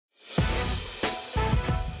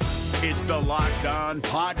It's the Locked On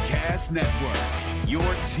Podcast Network, your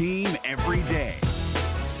team every day.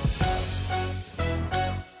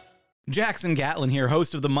 Jackson Gatlin here,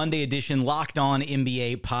 host of the Monday edition Locked On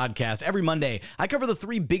NBA podcast. Every Monday, I cover the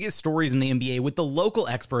three biggest stories in the NBA with the local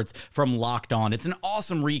experts from Locked On. It's an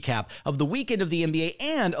awesome recap of the weekend of the NBA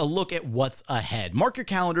and a look at what's ahead. Mark your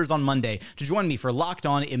calendars on Monday to join me for Locked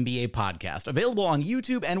On NBA podcast, available on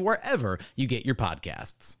YouTube and wherever you get your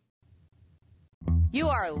podcasts. You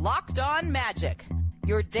are Locked On Magic,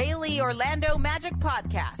 your daily Orlando Magic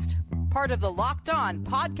podcast, part of the Locked On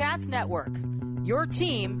Podcast Network, your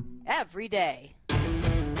team every day.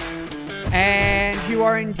 And you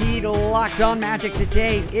are indeed Locked On Magic.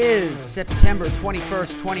 Today is September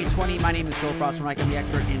 21st, 2020. My name is Philip Rossman. I'm the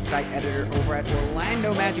expert insight editor over at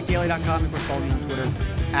OrlandoMagicDaily.com. Of course, follow me on Twitter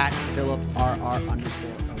at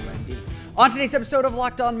PhilipRR_OND. On today's episode of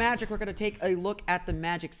Locked On Magic, we're going to take a look at the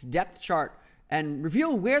Magic's depth chart and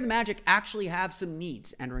reveal where the Magic actually have some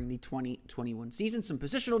needs entering the 2021 season, some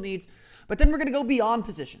positional needs. But then we're going to go beyond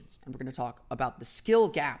positions, and we're going to talk about the skill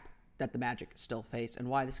gap that the Magic still face and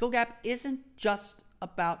why the skill gap isn't just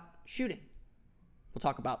about shooting. We'll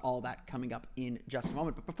talk about all that coming up in just a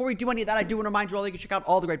moment. But before we do any of that, I do want to remind you all that you can check out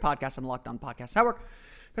all the great podcasts on the Locked On Podcast Network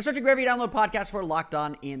by searching wherever you download podcasts for Locked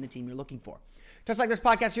On and the team you're looking for. Just like this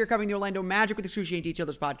podcast here covering the Orlando Magic with excruciating detail,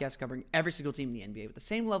 there's podcasts covering every single team in the NBA with the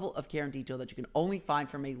same level of care and detail that you can only find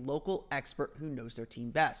from a local expert who knows their team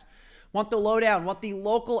best. Want the lowdown, want the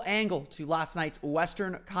local angle to last night's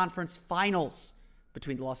Western Conference Finals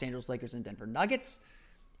between the Los Angeles Lakers and Denver Nuggets?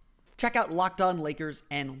 Check out Locked On Lakers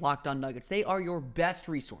and Locked On Nuggets. They are your best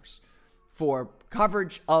resource for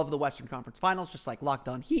coverage of the Western Conference Finals, just like Locked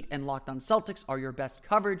On Heat and Locked On Celtics are your best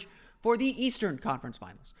coverage for the Eastern Conference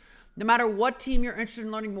Finals. No matter what team you're interested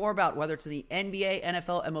in learning more about, whether it's in the NBA,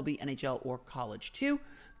 NFL, MLB, NHL, or college too,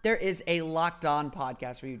 there is a Locked On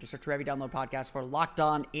podcast for you. Just search wherever you download podcasts for Locked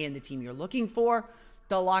On and the team you're looking for.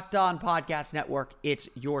 The Locked On Podcast Network, it's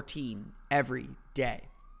your team every day.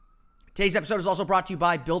 Today's episode is also brought to you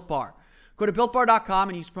by Built Bar. Go to BuiltBar.com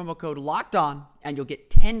and use promo code LOCKEDON, and you'll get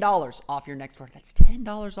 $10 off your next order. That's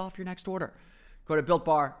 $10 off your next order. Go to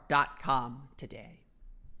BuiltBar.com today.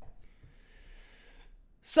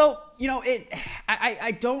 So,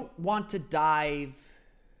 I don't want to dive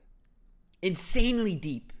insanely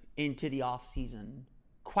deep into the offseason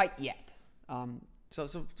quite yet.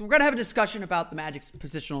 So we're going to have a discussion about the Magic's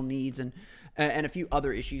positional needs and a few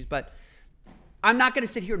other issues, but I'm not going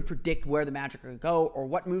to sit here and predict where the Magic are going to go or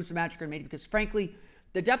what moves the Magic are going to make, because frankly,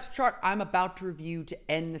 the depth chart I'm about to review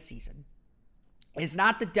to end the season is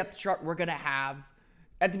not the depth chart we're going to have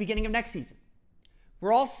at the beginning of next season.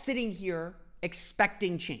 We're all sitting here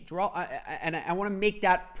expecting change. And I want to make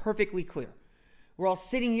that perfectly clear. We're all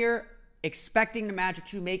sitting here expecting the Magic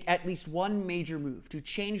to make at least one major move, to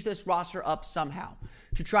change this roster up somehow,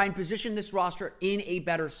 to try and position this roster in a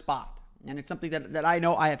better spot. And it's something that I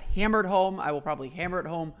know I have hammered home. I will probably hammer it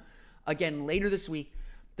home again later this week.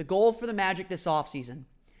 The goal for the Magic this offseason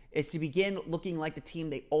is to begin looking like the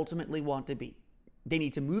team they ultimately want to be. They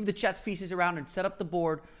need to move the chess pieces around and set up the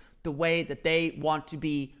board the way that they want to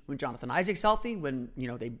be when Jonathan Isaac's healthy,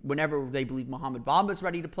 whenever they believe Mohamed Bamba's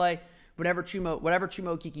ready to play, whatever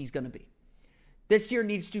Chuma Kiki's going to be. This year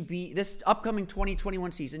needs to be, this upcoming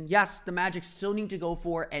 2021 season, yes, the Magic still need to go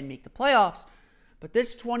for and make the playoffs, but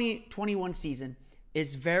this 2021 season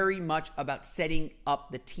is very much about setting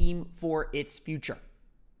up the team for its future.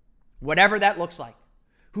 Whatever that looks like,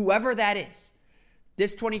 whoever that is,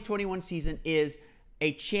 this 2021 season is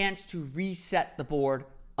a chance to reset the board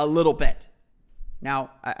a little bit.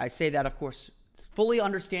 Now, I say that, of course, fully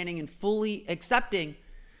understanding and fully accepting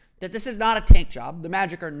that this is not a tank job. The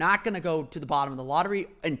Magic are not going to go to the bottom of the lottery,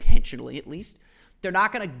 intentionally at least. They're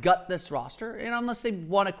not going to gut this roster, and unless they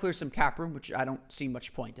want to clear some cap room, which I don't see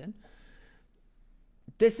much point in.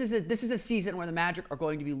 This is a season where the Magic are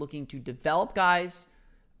going to be looking to develop guys,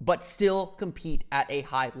 but still compete at a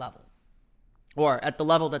high level, or at the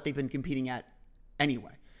level that they've been competing at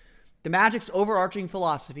anyway. The Magic's overarching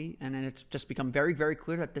philosophy, and it's just become very, very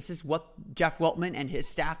clear that this is what Jeff Weltman and his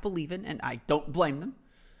staff believe in, and I don't blame them.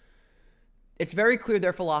 It's very clear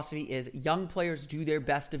their philosophy is young players do their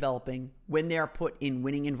best developing when they are put in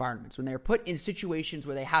winning environments, when they are put in situations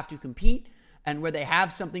where they have to compete and where they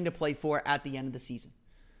have something to play for at the end of the season.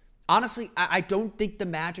 Honestly, I don't think the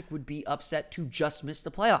Magic would be upset to just miss the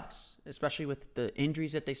playoffs, especially with the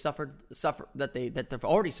injuries that they've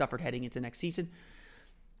already suffered heading into next season.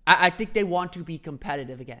 I think they want to be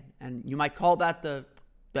competitive again. And you might call that the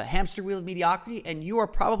hamster wheel of mediocrity, and you are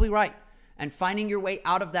probably right. And finding your way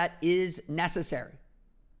out of that is necessary.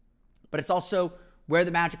 But it's also where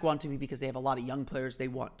the Magic want to be because they have a lot of young players they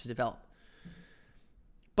want to develop.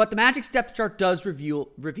 But the Magic's depth chart does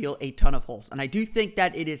reveal a ton of holes. And I do think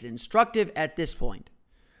that it is instructive at this point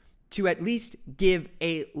to at least give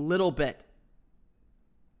a little bit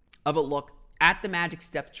of a look at the Magic's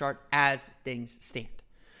depth chart as things stand.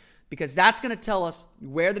 Because that's going to tell us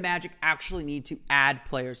where the Magic actually need to add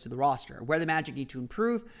players to the roster, where the Magic need to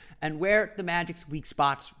improve, and where the Magic's weak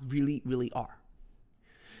spots really, really are.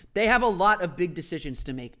 They have a lot of big decisions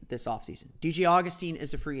to make this offseason. DJ Augustine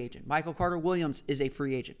is a free agent. Michael Carter-Williams is a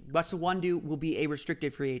free agent. Wes Iwundu will be a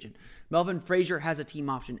restricted free agent. Melvin Frazier has a team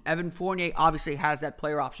option. Evan Fournier obviously has that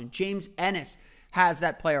player option. James Ennis has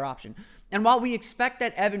that player option. And while we expect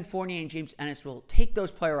that Evan Fournier and James Ennis will take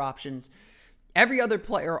those player options, every other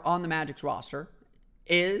player on the Magic's roster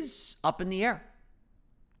is up in the air.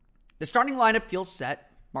 The starting lineup feels set.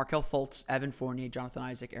 Markelle Fultz, Evan Fournier, Jonathan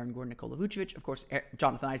Isaac, Aaron Gordon, Nikola Vucevic. Of course,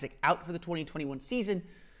 Jonathan Isaac out for the 2021 season.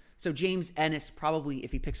 So James Ennis probably,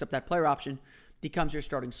 if he picks up that player option, becomes your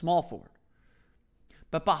starting small forward.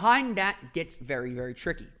 But behind that gets very, very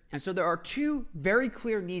tricky. And so there are two very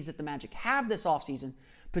clear needs that the Magic have this offseason,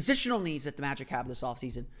 positional needs that the Magic have this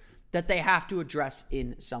offseason, that they have to address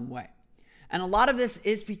in some way. And a lot of this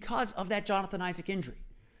is because of that Jonathan Isaac injury.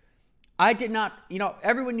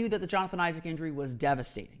 Everyone knew that the Jonathan Isaac injury was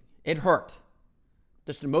devastating. It hurt.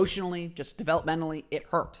 Just emotionally, just developmentally, it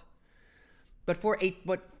hurt. But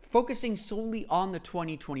focusing solely on the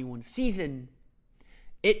 2021 season,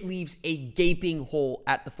 it leaves a gaping hole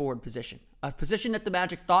at the forward position. A position that the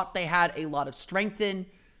Magic thought they had a lot of strength in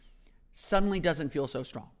suddenly doesn't feel so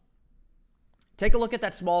strong. Take a look at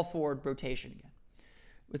that small forward rotation again.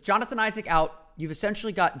 With Jonathan Isaac out, you've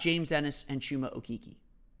essentially got James Ennis and Chuma Okeke.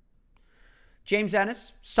 James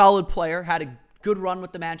Ennis, solid player, had a good run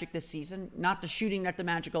with the Magic this season. Not the shooting that the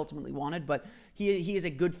Magic ultimately wanted, but he is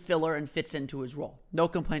a good filler and fits into his role. No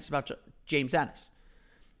complaints about James Ennis.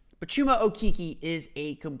 But Chuma Okeke is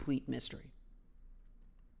a complete mystery.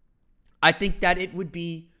 I think that it would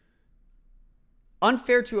be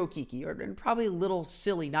unfair to Okeke, and probably a little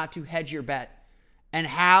silly not to hedge your bet and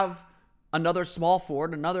have another small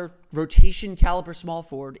forward, another rotation caliber small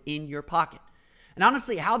forward in your pocket. And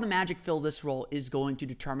honestly, how the Magic fill this role is going to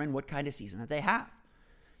determine what kind of season that they have.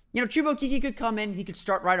 Chuma Okeke could come in, he could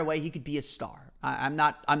start right away, he could be a star. I'm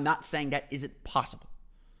not saying that isn't possible.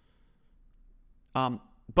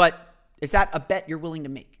 But is that a bet you're willing to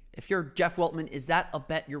make? If you're Jeff Weltman, is that a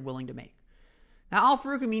bet you're willing to make? Now,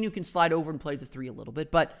 Al-Farouq Aminu can slide over and play the three a little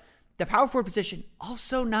bit, but the power forward position,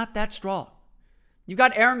 also not that strong. You've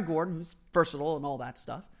got Aaron Gordon, who's versatile and all that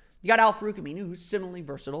stuff. You got Al-Farouq Aminu, who's similarly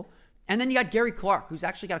versatile. And then you got Gary Clark, who's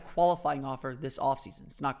actually got a qualifying offer this offseason.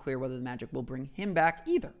 It's not clear whether the Magic will bring him back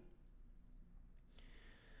either.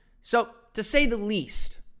 So, to say the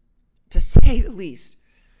least, the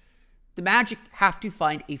Magic have to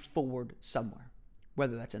find a forward somewhere.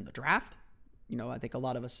 Whether that's in the draft. I think a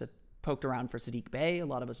lot of us have poked around for Sadiq Bey. A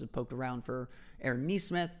lot of us have poked around for Aaron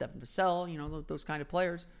Nesmith, Devin Vassell, those kind of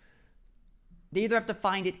players. They either have to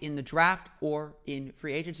find it in the draft or in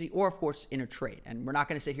free agency or, of course, in a trade. And we're not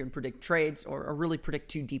going to sit here and predict trades or really predict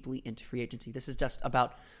too deeply into free agency. This is just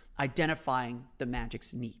about identifying the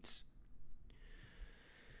Magic's needs.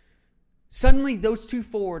 Suddenly, those two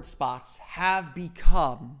forward spots have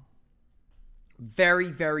become very,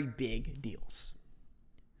 very big deals.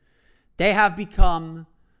 It's become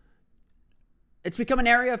an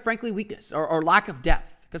area of, frankly, weakness or lack of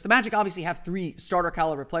depth. Because the Magic obviously have three starter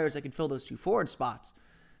caliber players that can fill those two forward spots.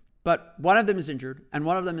 But one of them is injured, and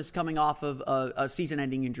one of them is coming off of a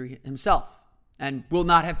season-ending injury himself and will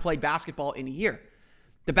not have played basketball in a year.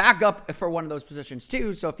 The backup for one of those positions,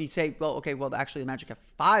 too. So if you say, actually the Magic have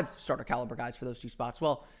five starter caliber guys for those two spots.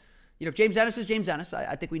 Well, James Ennis is James Ennis.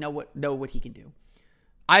 I think we know what he can do.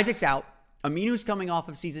 Isaac's out. Aminu's coming off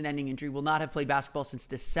of season-ending injury, will not have played basketball since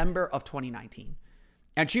December of 2019.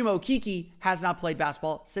 And Chuma Okeke has not played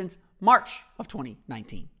basketball since March of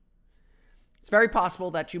 2019. It's very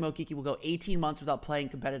possible that Chuma Okeke will go 18 months without playing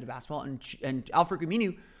competitive basketball, and Al-Farouq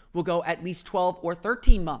Aminu will go at least 12 or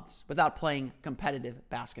 13 months without playing competitive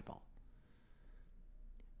basketball.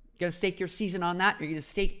 You're going to stake your season on that. You're going to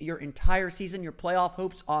stake your entire season, your playoff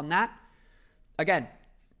hopes on that. Again,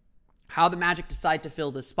 how the Magic decide to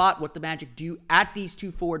fill this spot, what the Magic do at these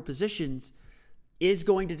two forward positions is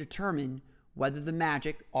going to determine whether the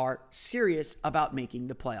Magic are serious about making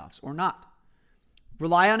the playoffs or not.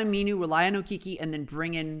 Rely on Aminu, rely on Okeke, and then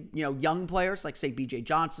bring in, young players like, say, B.J.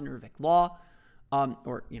 Johnson or Vic Law,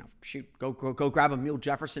 go grab Emile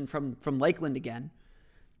Jefferson from Lakeland again.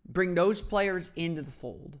 Bring those players into the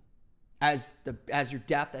fold as your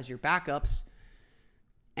depth, as your backups,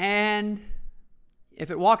 and if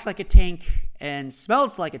it walks like a tank and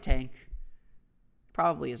smells like a tank, it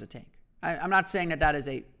probably is a tank. I'm not saying that is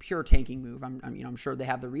a pure tanking move. I'm sure they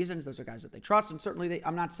have the reasons. Those are guys that they trust, and certainly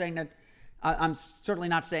I'm not saying that. I'm certainly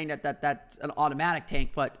not saying that that's an automatic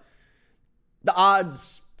tank, but the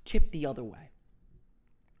odds tip the other way.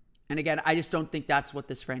 And again, I just don't think that's what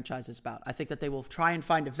this franchise is about. I think that they will try and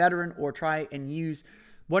find a veteran or try and use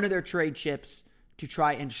one of their trade chips to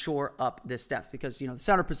try and shore up this depth, because the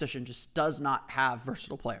center position just does not have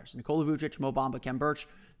versatile players. Nikola Vucic, Mo Bamba, Kem Birch,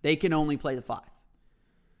 they can only play the 5.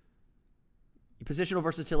 Positional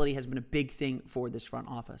versatility has been a big thing for this front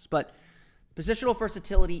office, but positional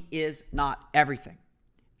versatility is not everything.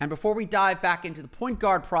 And before we dive back into the point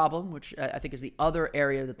guard problem, which I think is the other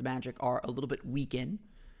area that the Magic are a little bit weak in,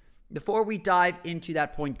 before we dive into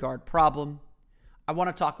that point guard problem, I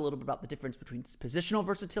want to talk a little bit about the difference between positional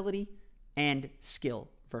versatility and skill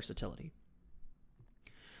versatility.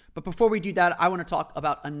 But before we do that, I want to talk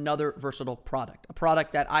about another versatile product, a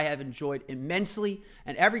product that I have enjoyed immensely.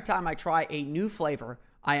 And every time I try a new flavor,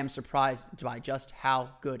 I am surprised by just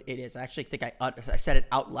how good it is. I actually think I said it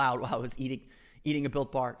out loud while I was eating a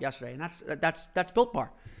Built Bar yesterday, and that's Built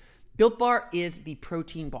Bar. Built Bar is the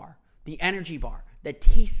protein bar, the energy bar that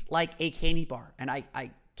tastes like a candy bar, and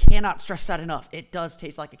I cannot stress that enough. It does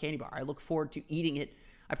taste like a candy bar. I look forward to eating it.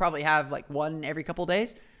 I probably have like one every couple of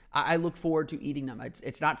days. I look forward to eating them.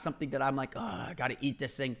 It's not something that I'm like, oh, I got to eat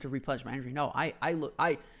this thing to replenish my energy. No, I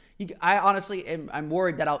honestly I'm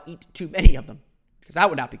worried that I'll eat too many of them, because that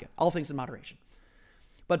would not be good. All things in moderation.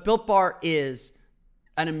 But Built Bar is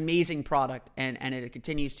an amazing product, and it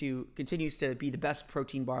continues to be the best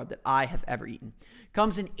protein bar that I have ever eaten.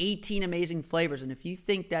 Comes in 18 amazing flavors, and if you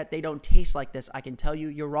think that they don't taste like this, I can tell you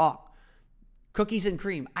you're wrong. Cookies and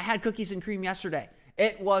cream. I had cookies and cream yesterday.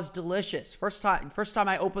 It was delicious. First time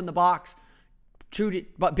I opened the box,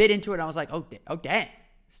 bit into it, and I was like, oh dang,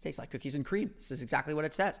 this tastes like cookies and cream. This is exactly what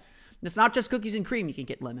it says. And it's not just cookies and cream. You can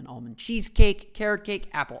get lemon almond cheesecake, carrot cake,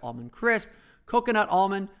 apple almond crisp, coconut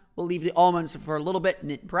almond. We'll leave the almonds for a little bit.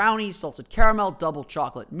 Mint brownies, salted caramel, double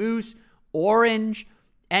chocolate mousse, orange.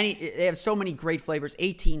 They have so many great flavors,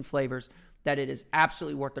 18 flavors, that it is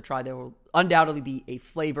absolutely worth the try. There will undoubtedly be a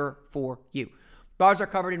flavor for you. Bars are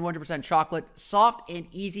covered in 100% chocolate, soft and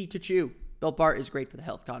easy to chew. Built Bar is great for the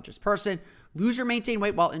health-conscious person. Lose or maintain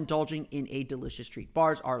weight while indulging in a delicious treat.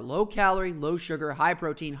 Bars are low calorie, low sugar, high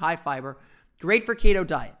protein, high fiber. Great for keto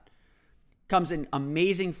diet. Comes in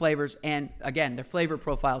amazing flavors, and again, their flavor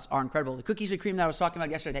profiles are incredible. The cookies and cream that I was talking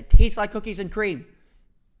about yesterday, that tastes like cookies and cream.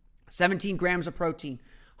 17 grams of protein,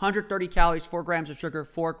 130 calories, 4 grams of sugar,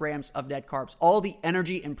 4 grams of net carbs. All the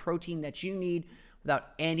energy and protein that you need without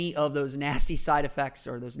any of those nasty side effects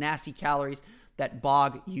or those nasty calories that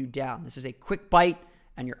bog you down. This is a quick bite,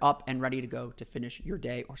 and you're up and ready to go to finish your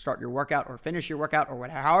day or start your workout or finish your workout or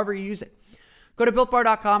whatever, however you use it. Go to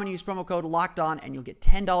BuiltBar.com and use promo code LOCKEDON, and you'll get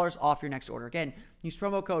 $10 off your next order. Again, use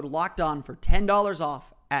promo code LOCKEDON for $10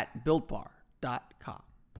 off at BuiltBar.com.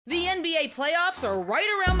 The NBA playoffs are right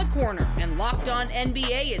around the corner, and Locked On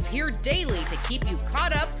NBA is here daily to keep you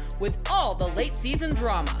caught up with all the late season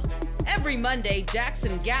drama. Every Monday,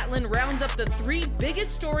 Jackson Gatlin rounds up the 3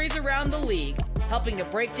 biggest stories around the league, helping to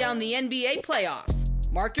break down the NBA playoffs.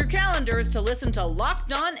 Mark your calendars to listen to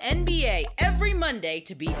Locked On NBA every Monday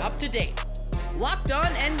to be up to date. Locked On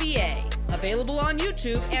NBA, available on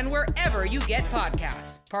YouTube and wherever you get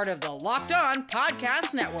podcasts. Part of the Locked On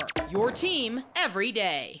Podcast Network, your team every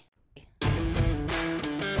day.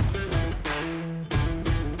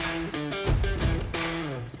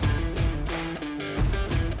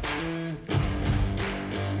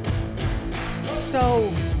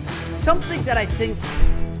 So, something that I think,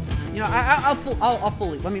 I'll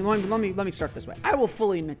fully let me start this way. I will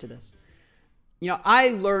fully admit to this. I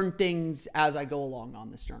learn things as I go along on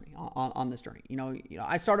this journey. On this journey,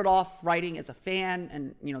 I started off writing as a fan,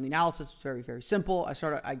 and the analysis was very, very simple.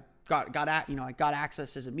 I got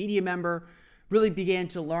access as a media member. Really began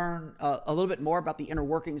to learn a little bit more about the inner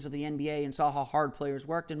workings of the NBA and saw how hard players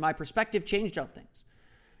worked, and my perspective changed on things.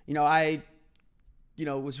 I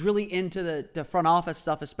was really into the front office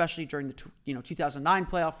stuff, especially during the 2009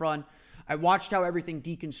 playoff run. I watched how everything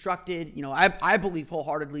deconstructed. I believe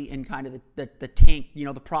wholeheartedly in kind of the tank,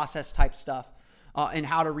 the process type stuff, and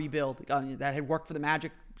how to rebuild that had worked for the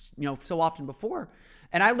Magic, so often before.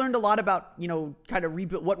 And I learned a lot about, kind of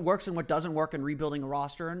rebuild what works and what doesn't work in rebuilding a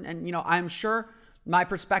roster. And I'm sure my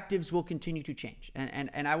perspectives will continue to change.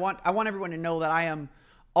 And I want everyone to know that I am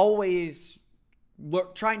always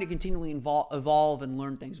trying to continually evolve and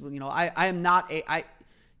learn things. I am not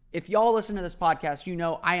if y'all listen to this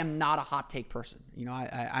podcast, I am not a hot take person.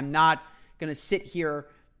 I'm not going to sit here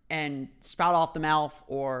and spout off the mouth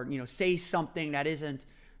or, say something that isn't,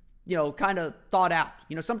 kind of thought out.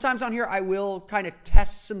 Sometimes on here I will kind of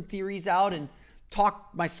test some theories out and talk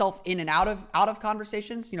myself in and out of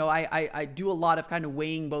conversations. I do a lot of kind of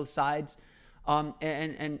weighing both sides.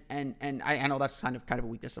 And I know that's kind of a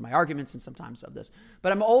weakness of my arguments and sometimes of this,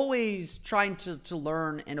 but I'm always trying to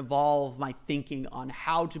learn and evolve my thinking on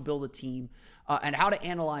how to build a team and how to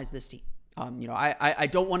analyze this team. I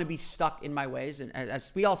don't want to be stuck in my ways, and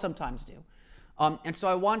as we all sometimes do. And so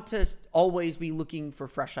I want to always be looking for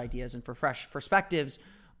fresh ideas and for fresh perspectives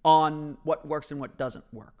on what works and what doesn't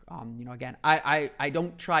work. Again, I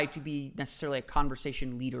don't try to be necessarily a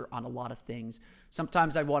conversation leader on a lot of things.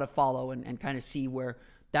 Sometimes I want to follow and kind of see where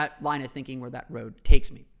that line of thinking, where that road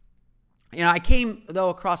takes me. I came, though,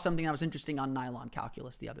 across something that was interesting on Nylon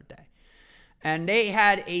Calculus the other day. And they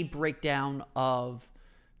had a breakdown of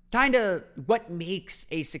kind of what makes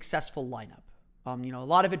a successful lineup. A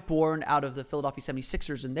lot of it born out of the Philadelphia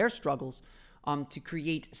 76ers and their struggles to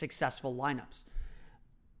create successful lineups.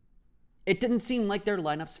 It didn't seem like their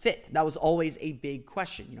lineups fit. That was always a big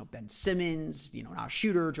question. Ben Simmons, not a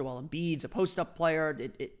shooter. Joel Embiid's a post-up player.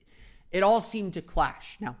 It all seemed to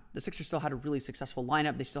clash. Now, the Sixers still had a really successful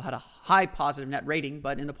lineup. They still had a high positive net rating,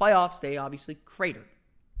 but in the playoffs, they obviously cratered.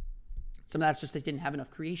 Some of that's just they didn't have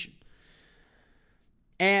enough creation.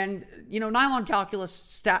 And, Nylon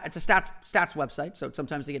Calculus, it's a stats website, so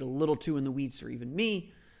sometimes they get a little too in the weeds for even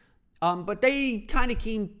me. But they kind of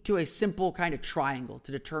came to a simple kind of triangle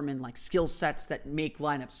to determine skill sets that make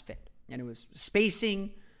lineups fit. And it was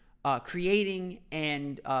spacing, creating,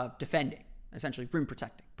 and defending, essentially rim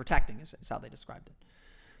protecting. Protecting is how they described it.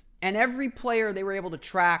 And every player they were able to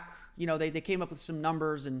track, they came up with some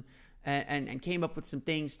numbers and came up with some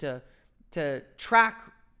things to track,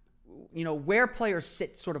 where players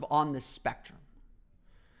sit sort of on this spectrum.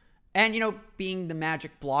 And, being the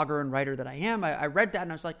Magic blogger and writer that I am, I read that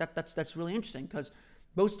and I was like, that's really interesting because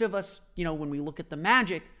most of us, when we look at the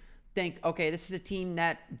Magic, think, okay, this is a team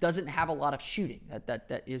that doesn't have a lot of shooting,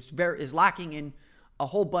 that is lacking in a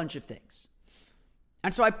whole bunch of things.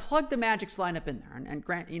 And so I plugged the Magic's lineup in there. And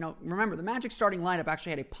Grant, remember, the Magic starting lineup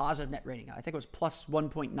actually had a positive net rating. I think it was plus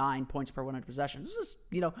 1.9 points per 100 possessions. This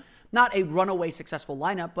is, not a runaway successful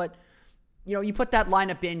lineup, but, you put that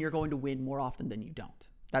lineup in, you're going to win more often than you don't.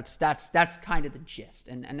 That's kind of the gist.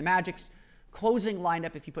 And the Magic's closing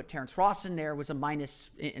lineup, if you put Terrence Ross in there, was a minus,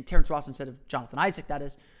 and Terrence Ross instead of Jonathan Isaac,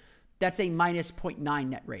 that's a minus 0.9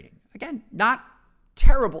 net rating. Again, not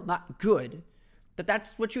terrible, not good, but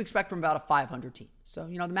that's what you expect from about a 500 team. So,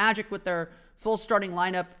 the Magic with their full starting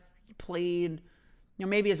lineup played,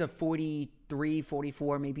 maybe as a 43,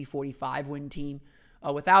 44, maybe 45 win team.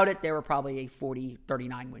 Without it, they were probably a 40,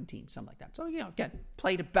 39 win team, something like that. So, again,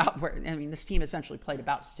 played about this team essentially played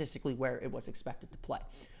about statistically where it was expected to play.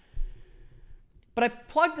 But I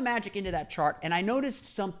plugged the Magic into that chart, and I noticed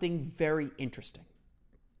something very interesting.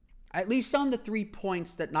 At least on the 3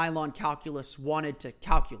 points that Nylon Calculus wanted to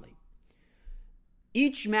calculate.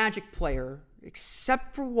 Each Magic player,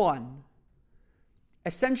 except for one,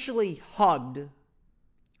 essentially hugged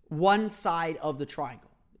one side of the triangle.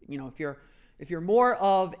 If you're more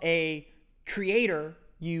of a creator,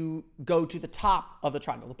 you go to the top of the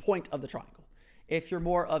triangle, the point of the triangle. If you're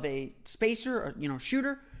more of a spacer, or,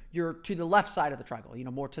 shooter, you're to the left side of the triangle,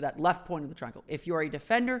 more to that left point of the triangle. If you're a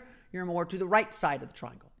defender, you're more to the right side of the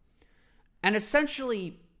triangle. And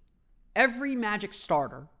essentially, every Magic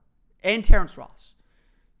starter, and Terrence Ross,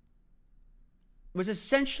 was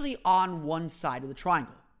essentially on one side of the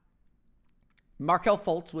triangle. Markelle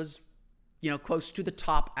Fultz was, close to the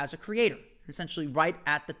top as a creator, essentially right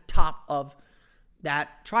at the top of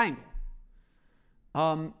that triangle.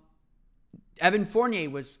 Evan Fournier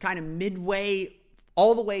was kind of midway,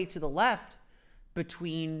 all the way to the left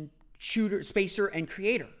between shooter, spacer, and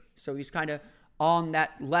creator. So he's kind of on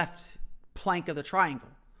that left plank of the triangle.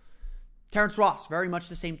 Terrence Ross, very much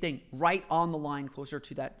the same thing, right on the line, closer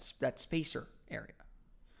to that spacer area.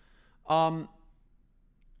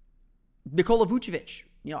 Nikola Vucevic,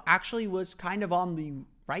 actually was kind of on the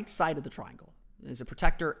right side of the triangle as a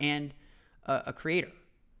protector and a creator,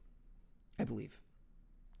 I believe.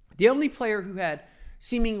 The only player who had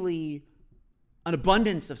seemingly an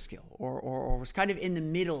abundance of skill or was kind of in the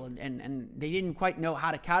middle and they didn't quite know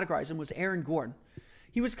how to categorize him was Aaron Gordon.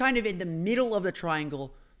 He was kind of in the middle of the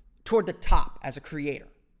triangle toward the top as a creator.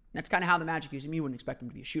 That's kind of how the Magic used him. You wouldn't expect him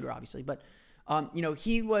to be a shooter, obviously, but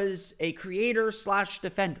he was a creator /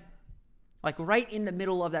 defender. Like right in the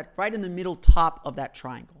middle of that, right in the middle top of that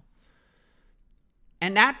triangle.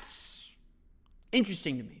 And that's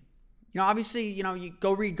interesting to me. Obviously, you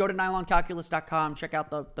go to nyloncalculus.com, check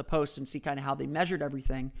out the post and see kind of how they measured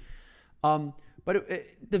everything. The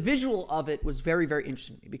visual of it was very, very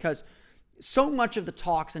interesting to me because so much of the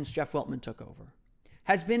talk since Jeff Weltman took over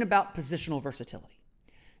has been about positional versatility.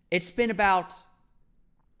 It's been about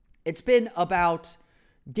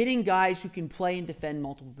getting guys who can play and defend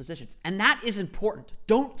multiple positions. And that is important.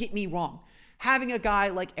 Don't get me wrong. Having a guy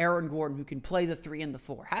like Aaron Gordon who can play the 3 and the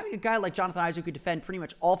 4, having a guy like Jonathan Isaac who could defend pretty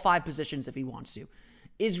much all 5 positions if he wants to,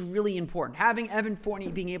 is really important. Having Evan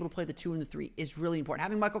Fournier being able to play the 2 and the 3 is really important.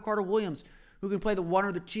 Having Michael Carter-Williams who can play the 1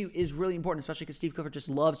 or the 2 is really important, especially because Steve Clifford just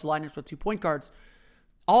loves lineups with 2 point guards.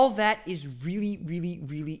 All that is really, really,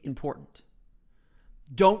 really important.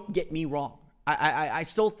 Don't get me wrong. I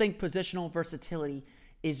still think positional versatility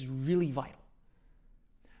is really vital.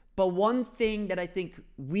 But one thing that I think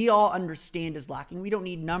we all understand is lacking, we don't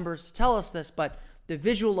need numbers to tell us this, but the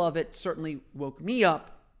visual of it certainly woke me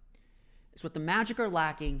up, is what the Magic are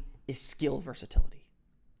lacking is skill versatility.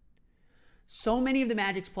 So many of the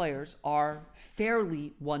Magic's players are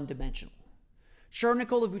fairly one-dimensional. Sure,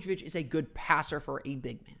 Nikola Vucevic is a good passer for a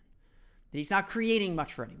big man. That he's not creating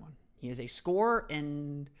much for anyone. He is a scorer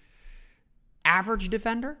and average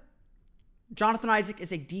defender. Jonathan Isaac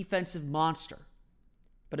is a defensive monster,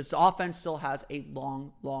 but his offense still has a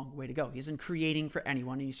long, long way to go. He isn't creating for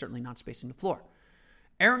anyone, and he's certainly not spacing the floor.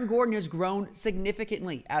 Aaron Gordon has grown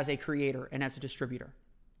significantly as a creator and as a distributor,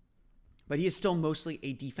 but he is still mostly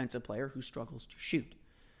a defensive player who struggles to shoot.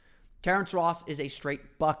 Terrence Ross is a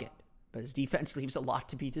straight bucket, but his defense leaves a lot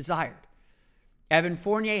to be desired. Evan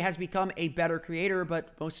Fournier has become a better creator,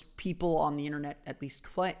 but most people on the internet at least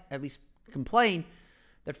complain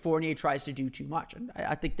that Fournier tries to do too much, and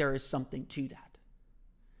I think there is something to that.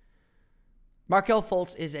 Markelle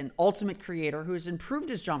Fultz is an ultimate creator who has improved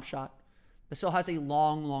his jump shot, but still has a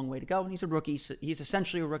long, long way to go. And he's a rookie. So he's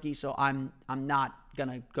essentially a rookie, so I'm not going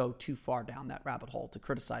to go too far down that rabbit hole to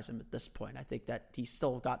criticize him at this point. I think that he's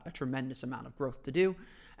still got a tremendous amount of growth to do,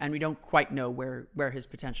 and we don't quite know where his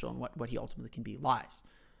potential and what he ultimately can be lies.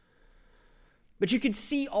 But you can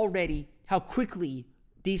see already how quickly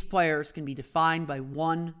these players can be defined by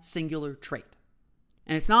one singular trait.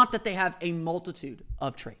 And it's not that they have a multitude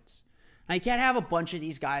of traits. Now, you can't have a bunch of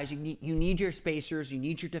these guys. You need your spacers, you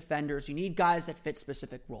need your defenders, you need guys that fit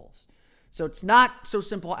specific roles. So it's not so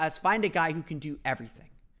simple as find a guy who can do everything.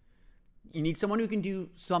 You need someone who can do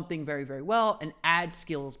something very, very well and add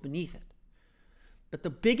skills beneath it. But the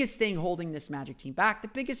biggest thing holding this Magic team back, the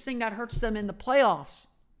biggest thing that hurts them in the playoffs,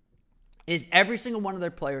 is every single one of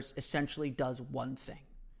their players essentially does one thing.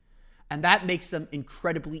 And that makes them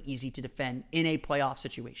incredibly easy to defend in a playoff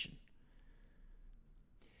situation.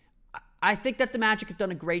 I think that the Magic have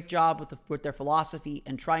done a great job with their philosophy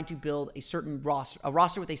and trying to build a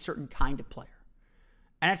roster with a certain kind of player.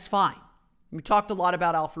 And it's fine. We talked a lot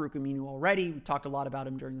about Al-Farouq Aminu already. We talked a lot about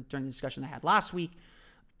him during the discussion I had last week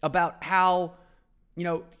about how,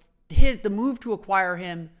 the move to acquire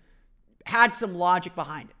him had some logic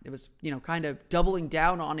behind it. It was, kind of doubling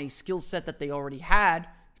down on a skill set that they already had,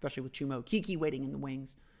 especially with Chuma Okeke waiting in the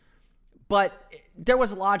wings. But there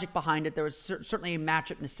was logic behind it. There was certainly a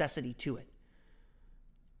matchup necessity to it.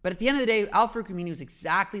 But at the end of the day, Al-Farouq Aminu is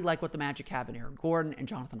exactly like what the Magic have in Aaron Gordon and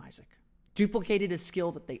Jonathan Isaac. Duplicated a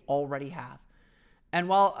skill that they already have. And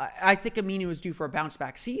while I think Aminu is due for a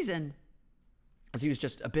bounce-back season, as he was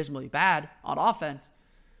just abysmally bad on offense,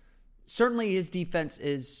 certainly his defense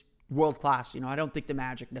is world-class. I don't think the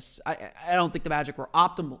Magic were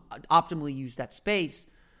optimally used that space,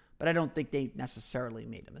 but I don't think they necessarily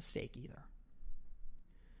made a mistake either.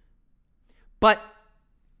 But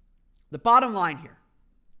the bottom line here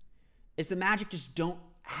is the Magic just don't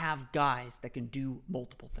have guys that can do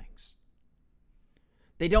multiple things.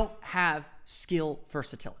 They don't have skill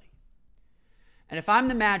versatility. And if I'm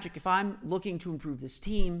the Magic, if I'm looking to improve this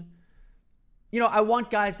team, I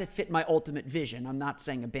want guys that fit my ultimate vision. I'm not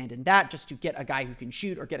saying abandon that just to get a guy who can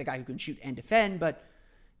shoot or get a guy who can shoot and defend, but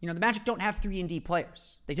the Magic don't have 3-and-D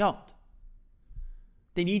players. They don't.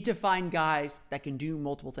 They need to find guys that can do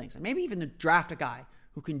multiple things. And maybe even to draft a guy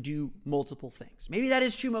who can do multiple things. Maybe that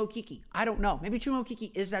is Chuma Okeke. I don't know. Maybe Chuma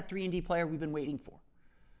Okeke is that 3-and-D player we've been waiting for.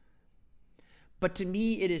 But to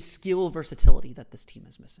me, it is skill versatility that this team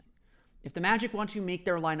is missing. If the Magic want to make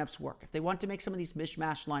their lineups work, if they want to make some of these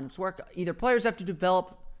mishmash lineups work, either players have to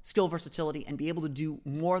develop skill versatility and be able to do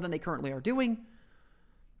more than they currently are doing,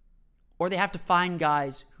 or they have to find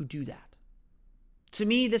guys who do that. To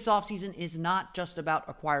me, this offseason is not just about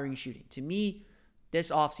acquiring shooting. To me,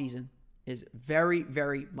 this offseason is very,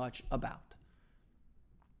 very much about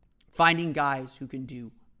finding guys who can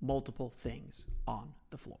do multiple things on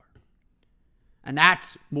the floor. And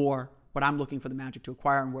that's more what I'm looking for the Magic to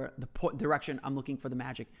acquire and where the direction I'm looking for the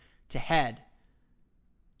Magic to head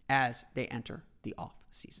as they enter the off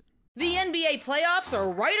season. The NBA playoffs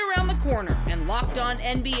are right around the corner, and Locked On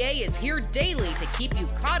NBA is here daily to keep you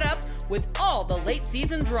caught up with all the late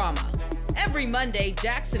season drama. Every Monday,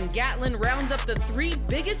 Jackson Gatlin rounds up the 3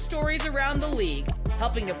 biggest stories around the league,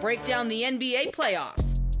 helping to break down the NBA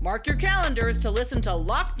playoffs. Mark your calendars to listen to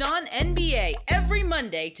Locked On NBA every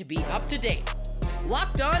Monday to be up to date.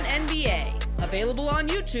 Locked On NBA, available on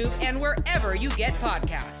YouTube and wherever you get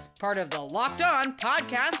podcasts. Part of the Locked On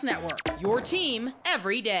Podcast Network, your team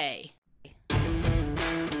every day.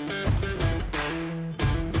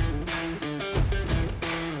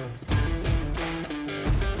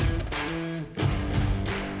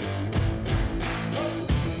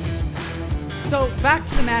 So back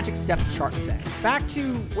to the Magic's depth chart thing. Back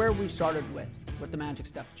to where we started with the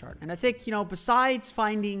Magic's depth chart. And I think, besides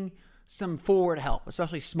finding some forward help,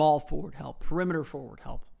 especially small forward help, perimeter forward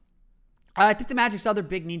help, I think the Magic's other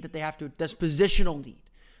big need that they have to, this positional need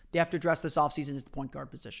they have to address this offseason is the point guard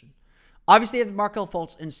position. Obviously, they have Markelle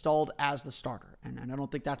Fultz installed as the starter, and I don't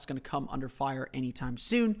think that's going to come under fire anytime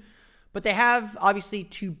soon. But they have, obviously,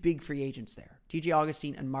 2 big free agents there, DJ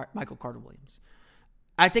Augustin and Michael Carter-Williams.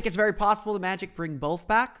 I think it's very possible the Magic bring both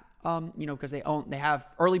back, because they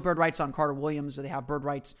have early bird rights on Carter-Williams, or they have bird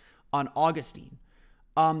rights on Augustin.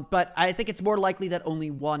 But I think it's more likely that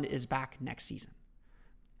only one is back next season.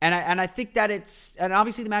 And I think that and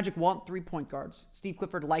obviously the Magic want 3 point guards. Steve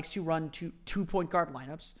Clifford likes to run 2 point guard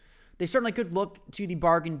lineups. They certainly could look to the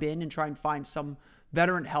bargain bin and try and find some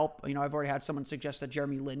veteran help. I've already had someone suggest that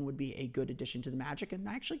Jeremy Lin would be a good addition to the Magic, and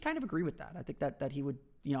I actually kind of agree with that. I think that he would,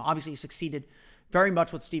 obviously succeeded very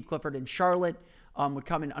much with Steve Clifford in Charlotte, would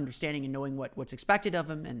come in understanding and knowing what's expected of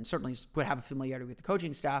him, and certainly would have a familiarity with the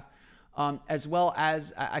coaching staff, as well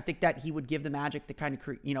as I think that he would give the Magic the kind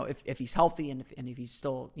of, if he's healthy and if he's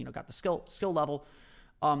still, got the skill level,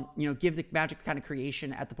 give the Magic the kind of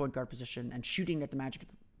creation at the point guard position and shooting that the Magic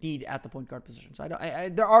need at the point guard position. So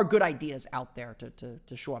there are good ideas out there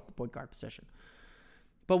to shore up the point guard position.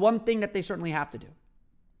 But one thing that they certainly have to do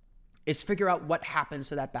is figure out what happens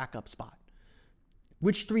to that backup spot.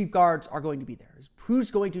 Which 3 guards are going to be there? Who's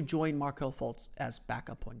going to join Markelle Fultz as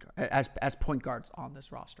backup point guard, as point guards on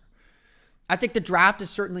this roster? I think the draft is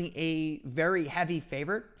certainly a very heavy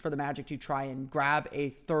favorite for the Magic to try and grab a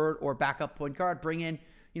third or backup point guard, bring in,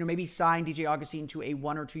 maybe sign DJ Augustin to a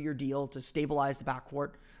 1 or 2 year deal to stabilize the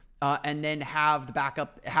backcourt, and then have the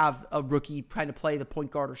backup, have a rookie kind of play the point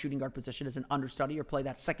guard or shooting guard position as an understudy or play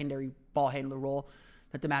that secondary ball handler role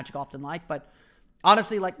that the Magic often like. But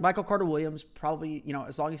honestly, like Michael Carter-Williams, probably,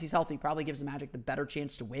 as long as he's healthy, probably gives the Magic the better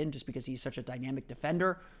chance to win just because he's such a dynamic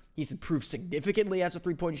defender. He's improved significantly as a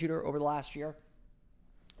 3-point shooter over the last year,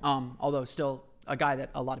 although still a guy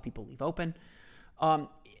that a lot of people leave open.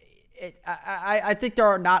 I think there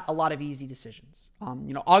are not a lot of easy decisions.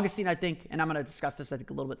 Augustin, I think, and I'm going to discuss this, I think,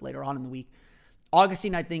 a little bit later on in the week.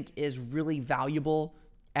 Augustin, I think, is really valuable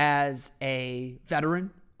as a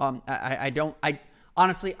veteran.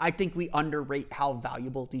 Honestly, I think we underrate how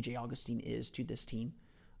valuable DJ Augustin is to this team.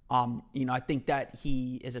 I think that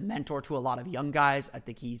he is a mentor to a lot of young guys. I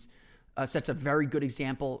think he's sets a very good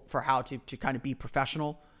example for how to kind of be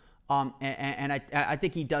professional. And I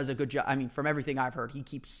think he does a good job. I mean, from everything I've heard, he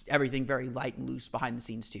keeps everything very light and loose behind the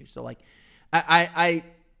scenes too. So I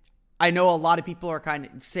know a lot of people are kind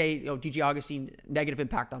of say, DJ Augustin, negative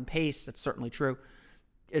impact on pace. That's certainly true.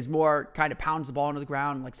 Is more kind of pounds the ball into the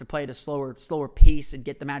ground, likes to play at a slower pace and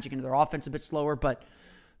get the Magic into their offense a bit slower. But,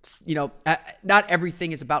 not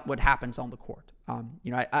everything is about what happens on the court.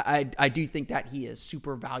 I do think that he is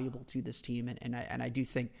super valuable to this team. And I do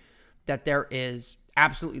think that there is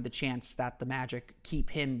absolutely the chance that the Magic keep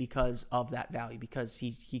him because of that value, because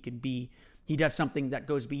he does something that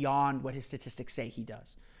goes beyond what his statistics say he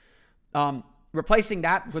does. Replacing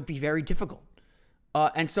that would be very difficult.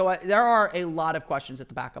 And so there are a lot of questions at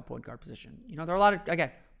the backup point guard position. There are a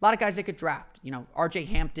lot of guys they could draft. RJ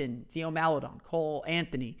Hampton, Theo Maledon, Cole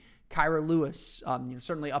Anthony, Kyra Lewis,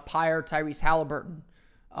 certainly up higher, Tyrese Halliburton,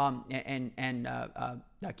 and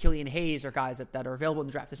Killian Hayes are guys that are available in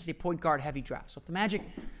the draft. This is a point guard heavy draft. So if the Magic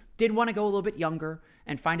did want to go a little bit younger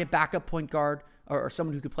and find a backup point guard or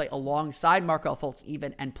someone who could play alongside Markelle Fultz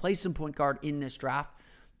even and play some point guard in this draft,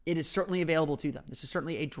 it is certainly available to them. This is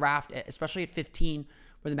certainly a draft, especially at 15,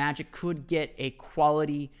 where the Magic could get a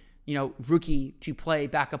quality, rookie to play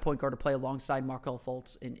backup point guard to play alongside Markelle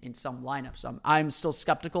Fultz in some lineups. I'm still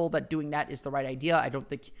skeptical that doing that is the right idea. I don't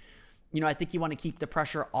think, I think you want to keep the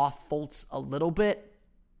pressure off Fultz a little bit.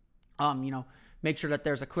 Make sure that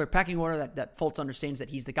there's a clear pecking order, that Fultz understands that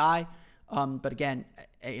he's the guy. But again,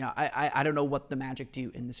 I don't know what the Magic do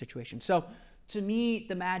in this situation. So to me,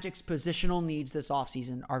 the Magic's positional needs this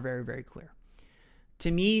offseason are very, very clear.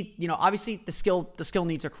 To me, obviously the skill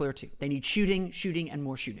needs are clear too. They need shooting, and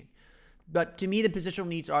more shooting. But to me, the positional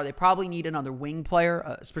needs are they probably need another wing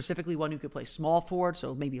player, specifically one who could play small forward,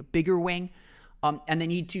 so maybe a bigger wing. And they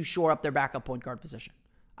need to shore up their backup point guard position.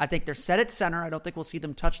 I think they're set at center. I don't think we'll see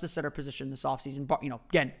them touch the center position this offseason,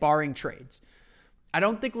 again, barring trades. I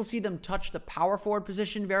don't think we'll see them touch the power forward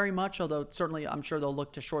position very much, although certainly I'm sure they'll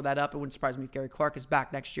look to shore that up. It wouldn't surprise me if Gary Clark is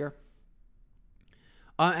back next year.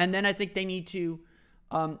 And then I think they need to,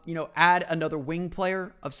 add another wing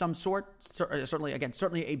player of some sort. Certainly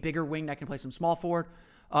a bigger wing that can play some small forward,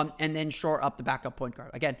 and then shore up the backup point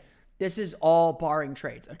guard. Again, this is all barring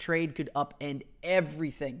trades. A trade could upend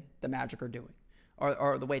everything the Magic are doing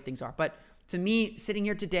or the way things are. But to me, sitting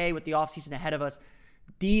here today with the offseason ahead of us,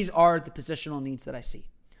 these are the positional needs that I see.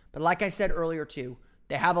 But like I said earlier too,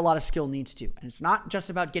 they have a lot of skill needs too. And it's not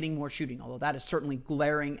just about getting more shooting, although that is certainly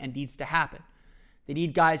glaring and needs to happen. They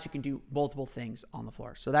need guys who can do multiple things on the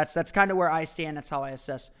floor. So that's kind of where I stand. That's how I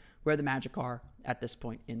assess where the Magic are at this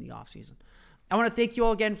point in the offseason. I want to thank you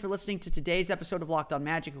all again for listening to today's episode of Locked On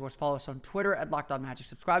Magic. Of course, follow us on Twitter at Locked On Magic.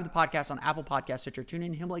 Subscribe to the podcast on Apple Podcasts, Stitcher,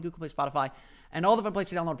 TuneIn, Himalaya, Google Play, Spotify, and all the fun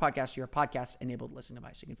places to download podcasts to your podcast-enabled listening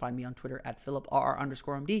device. You can find me on Twitter at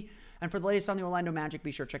PhilipRR_MD. And for the latest on the Orlando Magic,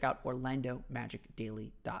 be sure to check out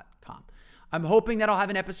OrlandoMagicDaily.com. I'm hoping that I'll have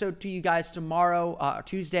an episode to you guys tomorrow,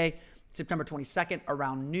 Tuesday, September 22nd,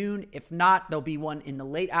 around noon. If not, there'll be one in the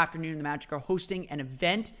late afternoon. The Magic are hosting an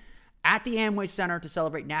event at the Amway Center to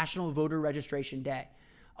celebrate National Voter Registration Day.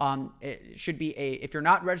 It should be if you're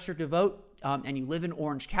not registered to vote and you live in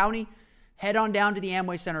Orange County, head on down to the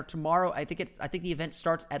Amway Center tomorrow. I think the event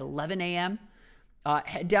starts at 11 a.m.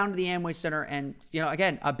 Head down to the Amway Center, and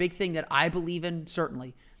again, a big thing that I believe in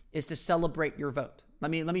certainly is to celebrate your vote. Let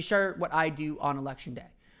me share what I do on Election Day.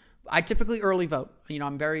 I typically early vote.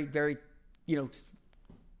 I'm very, very, very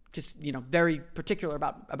particular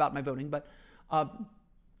about my voting, but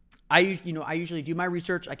I usually do my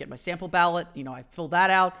research. I get my sample ballot. I fill that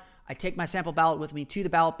out. I take my sample ballot with me to the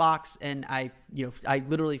ballot box, and I will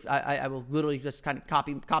literally just kind of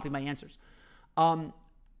copy my answers.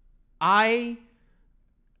 I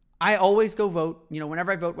always go vote.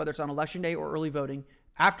 Whenever I vote, whether it's on Election Day or early voting,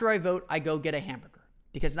 after I vote, I go get a hamburger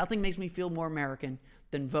because nothing makes me feel more American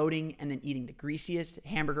than voting and then eating the greasiest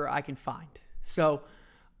hamburger I can find. So.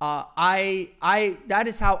 That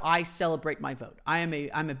is how I celebrate my vote. I'm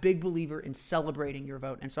a big believer in celebrating your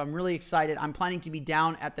vote. And so I'm really excited. I'm planning to be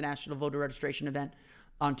down at the National Voter Registration event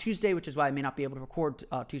on Tuesday, which is why I may not be able to record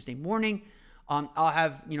Tuesday morning. I'll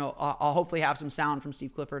hopefully have some sound from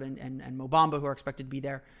Steve Clifford and Mo Bamba, who are expected to be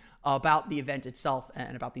there, about the event itself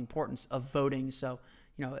and about the importance of voting. So,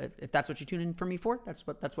 if that's what you tune in for me for, that's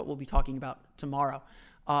what we'll be talking about tomorrow,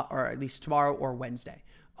 or at least tomorrow or Wednesday.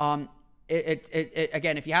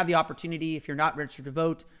 Again, if you have the opportunity, if you're not registered to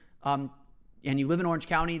vote, and you live in Orange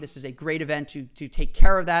County, this is a great event to take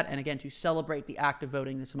care of that. And again, to celebrate the act of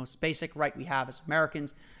voting. That's the most basic right we have as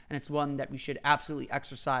Americans. And it's one that we should absolutely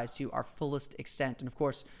exercise to our fullest extent. And of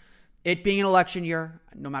course, it being an election year,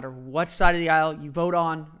 no matter what side of the aisle you vote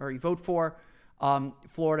on or you vote for,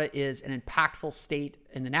 Florida is an impactful state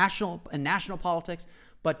in the national politics.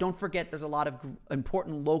 But don't forget, there's a lot of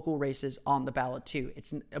important local races on the ballot too.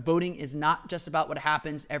 Voting is not just about what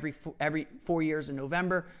happens every 4 years in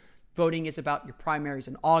November. Voting is about your primaries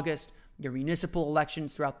in August, your municipal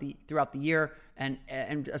elections throughout the year,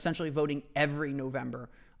 and essentially voting every November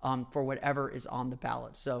for whatever is on the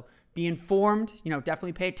ballot. So be informed.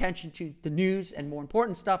 Definitely pay attention to the news and more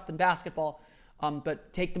important stuff than basketball.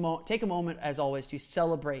 But take a moment, as always, to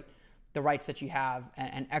celebrate the rights that you have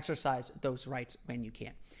and exercise those rights when you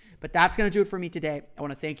can. But that's going to do it for me today. I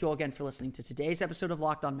want to thank you all again for listening to today's episode of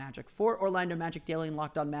Locked On Magic. For Orlando Magic Daily and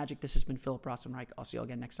Locked On Magic, this has been Philip Rossman-Reich. I'll see you all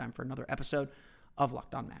again next time for another episode of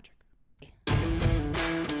Locked On Magic.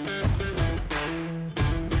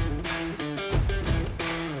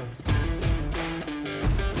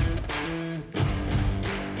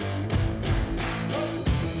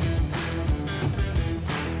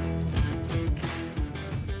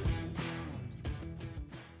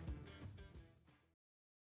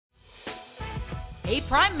 Hey,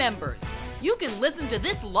 Prime members, you can listen to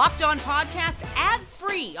this Locked On podcast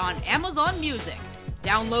ad-free on Amazon Music.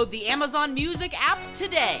 Download the Amazon Music app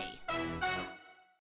today.